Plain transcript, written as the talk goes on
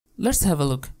Let's have a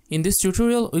look. In this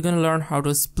tutorial, we're gonna learn how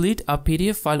to split a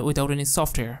PDF file without any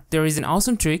software. There is an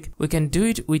awesome trick. We can do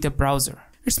it with a browser.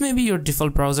 It's maybe your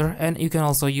default browser, and you can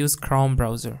also use Chrome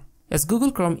browser. As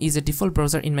Google Chrome is a default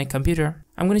browser in my computer,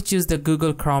 I'm gonna choose the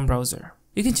Google Chrome browser.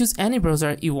 You can choose any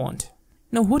browser you want.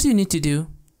 Now what you need to do,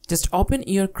 just open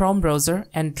your Chrome browser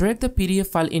and drag the PDF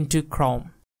file into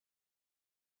Chrome.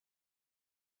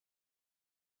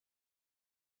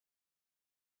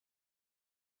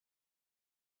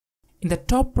 In the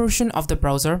top portion of the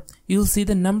browser, you'll see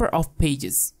the number of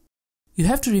pages. You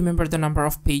have to remember the number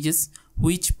of pages,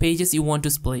 which pages you want to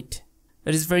split.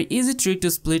 It is a very easy trick to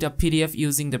split a PDF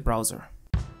using the browser.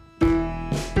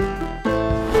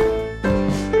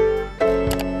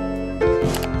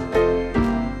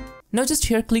 Now just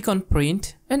here click on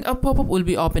print and a pop-up will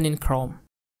be open in Chrome.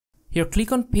 Here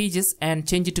click on pages and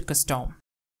change it to custom.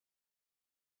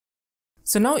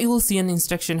 So now you will see an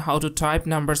instruction how to type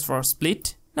numbers for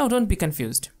split. Now don't be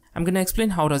confused. I'm gonna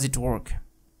explain how does it work.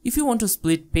 If you want to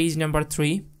split page number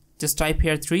 3, just type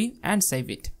here 3 and save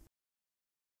it.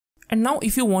 And now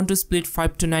if you want to split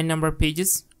 5 to 9 number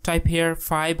pages, type here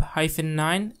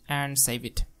 5-9 and save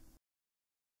it.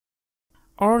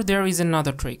 Or there is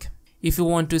another trick. If you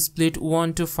want to split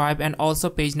 1 to 5 and also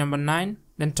page number 9,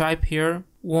 then type here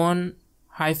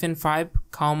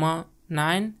 1-5,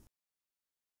 9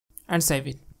 and save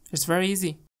it. It's very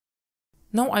easy.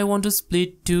 Now I want to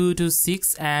split 2 to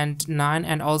 6 and 9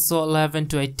 and also 11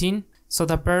 to 18. So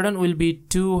the pattern will be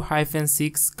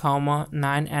 2-6,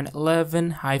 9 and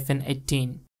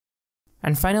 11-18.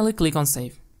 And finally click on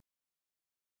save.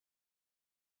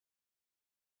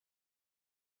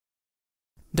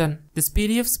 Done. This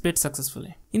PDF split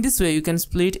successfully. In this way you can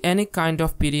split any kind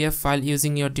of PDF file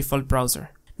using your default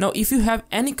browser. Now if you have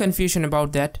any confusion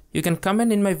about that, you can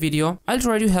comment in my video. I'll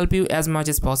try to help you as much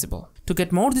as possible. To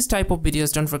get more this type of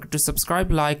videos, don't forget to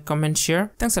subscribe, like, comment,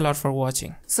 share. Thanks a lot for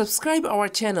watching. Subscribe our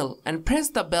channel and press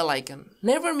the bell icon.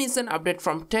 Never miss an update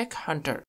from Tech Hunter.